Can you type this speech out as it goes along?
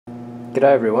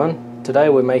G'day everyone. Today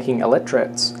we're making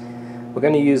electrets. We're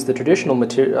going to use the traditional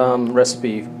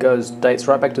recipe, dates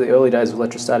right back to the early days of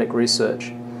electrostatic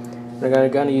research. We're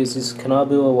going to use this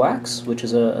carnauba wax, which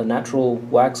is a natural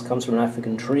wax, comes from an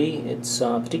African tree. It's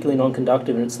particularly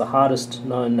non-conductive and it's the hardest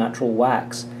known natural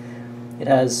wax. It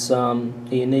has a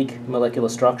unique molecular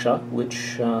structure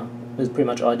which is pretty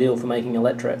much ideal for making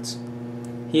electrets.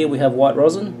 Here we have white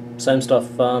rosin, same stuff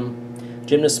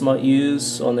gymnasts might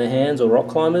use on their hands, or rock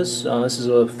climbers. This is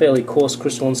a fairly coarse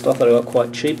crystalline stuff that I got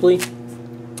quite cheaply,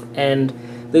 and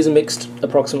these are mixed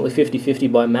approximately 50-50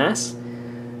 by mass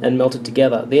and melted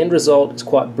together. The end result is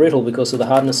quite brittle because of the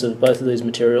hardness of both of these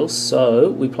materials,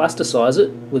 so we plasticize it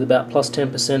with about plus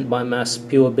 10% by mass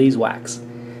pure beeswax.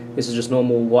 This is just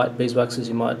normal white beeswax as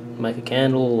you might make a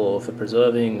candle or for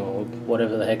preserving or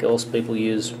whatever the heck else people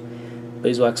use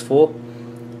beeswax for.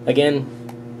 Again,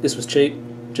 this was cheap.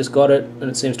 Just got it and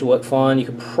it seems to work fine. You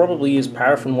could probably use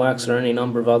paraffin wax or any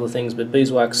number of other things, but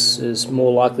beeswax is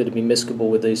more likely to be miscible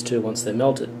with these two once they're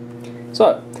melted.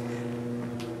 So,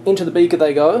 into the beaker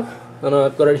they go, and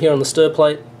I've got it here on the stir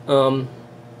plate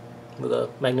with a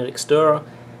magnetic stirrer.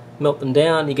 Melt them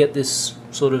down, you get this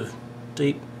sort of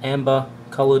deep amber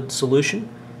coloured solution.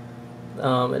 It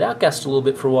outgassed a little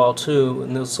bit for a while too,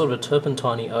 and there was sort of a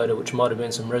turpentine odour which might have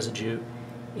been some residue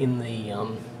in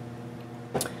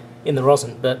the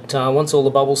rosin, but once all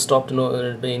the bubbles stopped and it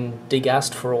had been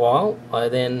degassed for a while, I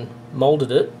then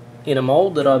moulded it in a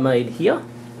mould that I made here.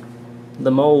 The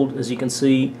mould, as you can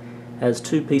see, has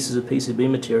two pieces of PCB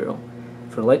material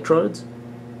for electrodes.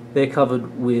 They're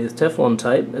covered with Teflon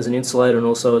tape as an insulator and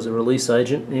also as a release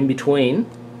agent. And in between,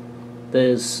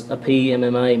 there's a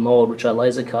PMMA mould which I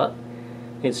laser cut.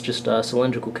 It's just a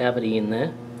cylindrical cavity in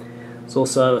there. It's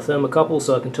also a thermocouple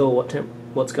so I can tell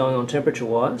what's going on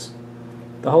temperature-wise.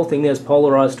 The whole thing there is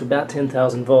polarized to about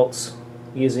 10,000 volts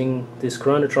using this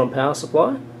Coronatron power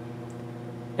supply,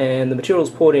 and the material is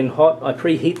poured in hot. I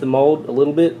preheat the mold a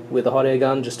little bit with a hot air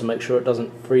gun just to make sure it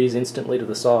doesn't freeze instantly to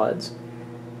the sides,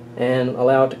 and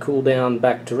allow it to cool down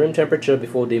back to room temperature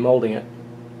before demolding it.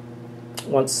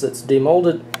 Once it's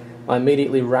demolded, I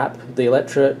immediately wrap the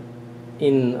electret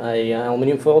in a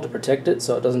aluminium foil to protect it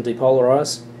so it doesn't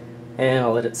depolarize, and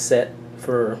I'll let it set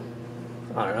for,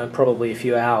 I don't know, probably a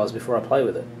few hours before I play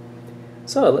with it.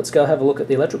 So let's go have a look at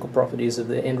the electrical properties of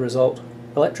the end result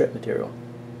electret material.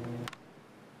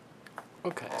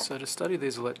 Okay, so to study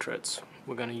these electrets,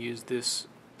 we're going to use this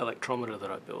electrometer that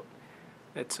I built.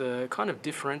 It's a kind of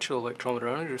differential electrometer, it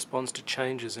only responds to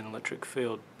changes in electric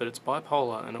field, but it's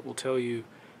bipolar and it will tell you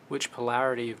which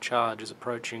polarity of charge is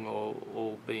approaching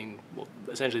or being, well,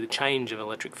 essentially the change of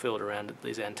electric field around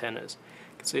these antennas.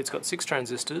 You can see it's got 6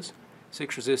 transistors,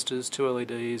 6 resistors, 2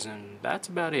 LEDs, and that's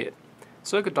about it.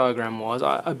 Circuit diagram wise,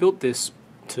 I built this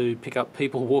to pick up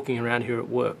people walking around here at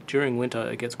work. During winter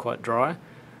it gets quite dry,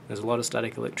 there's a lot of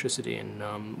static electricity,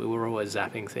 and we were always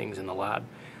zapping things in the lab.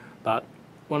 But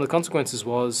one of the consequences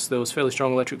was there was fairly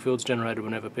strong electric fields generated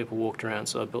whenever people walked around,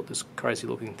 so I built this crazy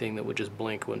looking thing that would just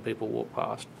blink when people walk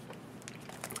past.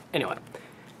 Anyway,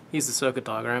 here's the circuit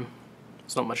diagram.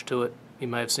 There's not much to it. You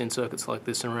may have seen circuits like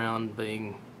this around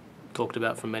being talked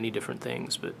about from many different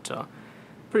things, but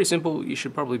pretty simple. You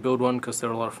should probably build one because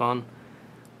they're a lot of fun,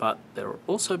 but they're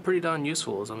also pretty darn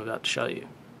useful, as I'm about to show you.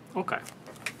 Okay,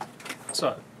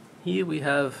 so here we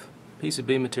have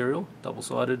PCB material,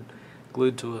 double-sided,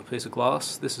 glued to a piece of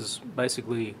glass. This is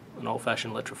basically an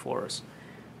old-fashioned electrophorus.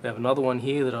 We have another one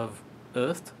here that I've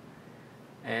earthed,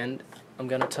 and I'm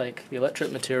going to take the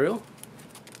electret material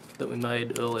that we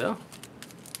made earlier.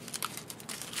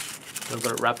 I've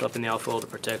got it wrapped up in the alfoil to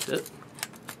protect it.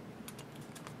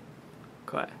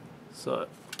 Okay, so you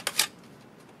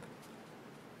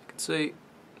can see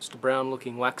just a brown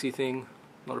looking waxy thing,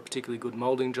 not a particularly good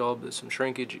moulding job, there's some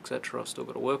shrinkage, etc. I've still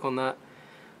got to work on that.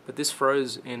 But this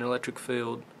froze in an electric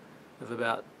field of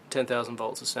about 10,000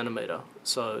 volts a centimetre,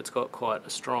 so it's got quite a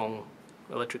strong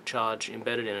electric charge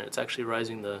embedded in it. It's actually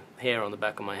raising the hair on the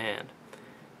back of my hand.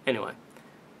 Anyway,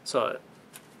 so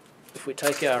if we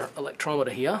take our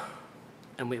electrometer here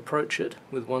and we approach it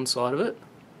with one side of it,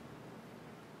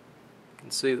 you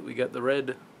can see that we get the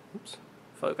red, oops,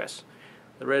 focus,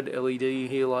 the red LED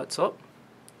here lights up.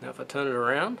 Now if I turn it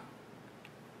around,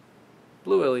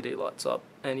 blue LED lights up,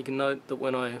 and you can note that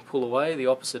when I pull away, the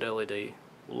opposite LED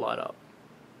will light up.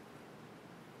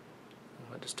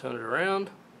 If I just turn it around,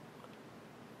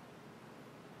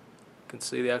 you can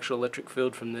see the actual electric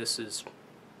field from this is,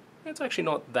 it's actually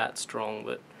not that strong,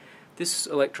 but this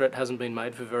electret hasn't been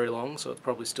made for very long, so it's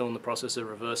probably still in the process of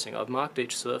reversing. I've marked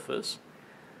each surface,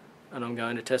 and I'm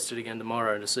going to test it again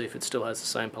tomorrow to see if it still has the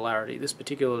same polarity. This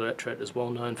particular electret is well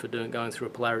known for going through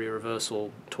a polarity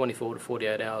reversal 24 to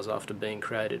 48 hours after being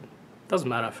created. Doesn't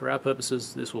matter, for our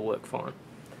purposes this will work fine.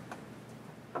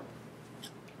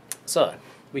 So,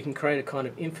 we can create a kind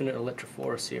of infinite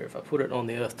electrophorus here. If I put it on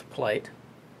the earthed plate,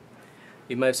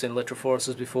 you may have seen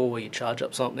electrophoruses before where you charge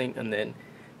up something and then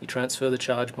you transfer the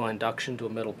charge by induction to a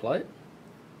metal plate.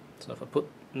 So if I put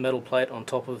the metal plate on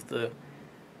top of the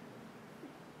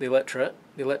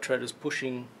electret is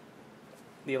pushing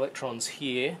the electrons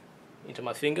here into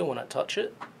my finger when I touch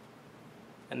it,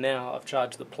 and now I've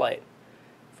charged the plate.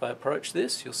 If I approach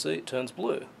this, you'll see it turns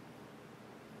blue.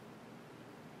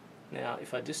 Now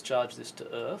if I discharge this to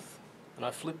earth and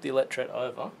I flip the electret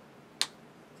over,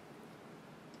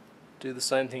 do the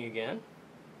same thing again,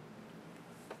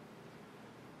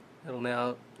 it'll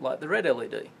now light the red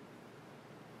LED.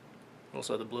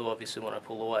 Also the blue obviously when I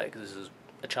pull away, because this is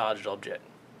a charged object.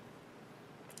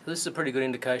 So this is a pretty good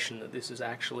indication that this is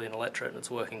actually an electret and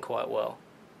it's working quite well.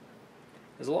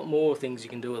 There's a lot more things you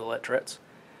can do with electrets.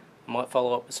 I might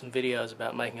follow up with some videos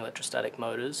about making electrostatic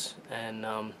motors and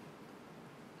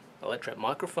electret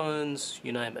microphones,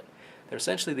 you name it. They're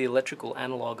essentially the electrical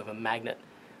analog of a magnet.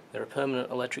 They're a permanent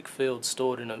electric field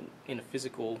stored in a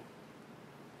physical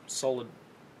solid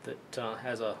that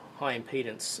has a high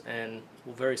impedance and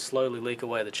will very slowly leak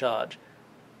away the charge.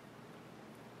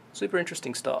 Super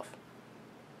interesting stuff.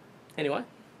 Anyway,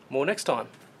 more next time.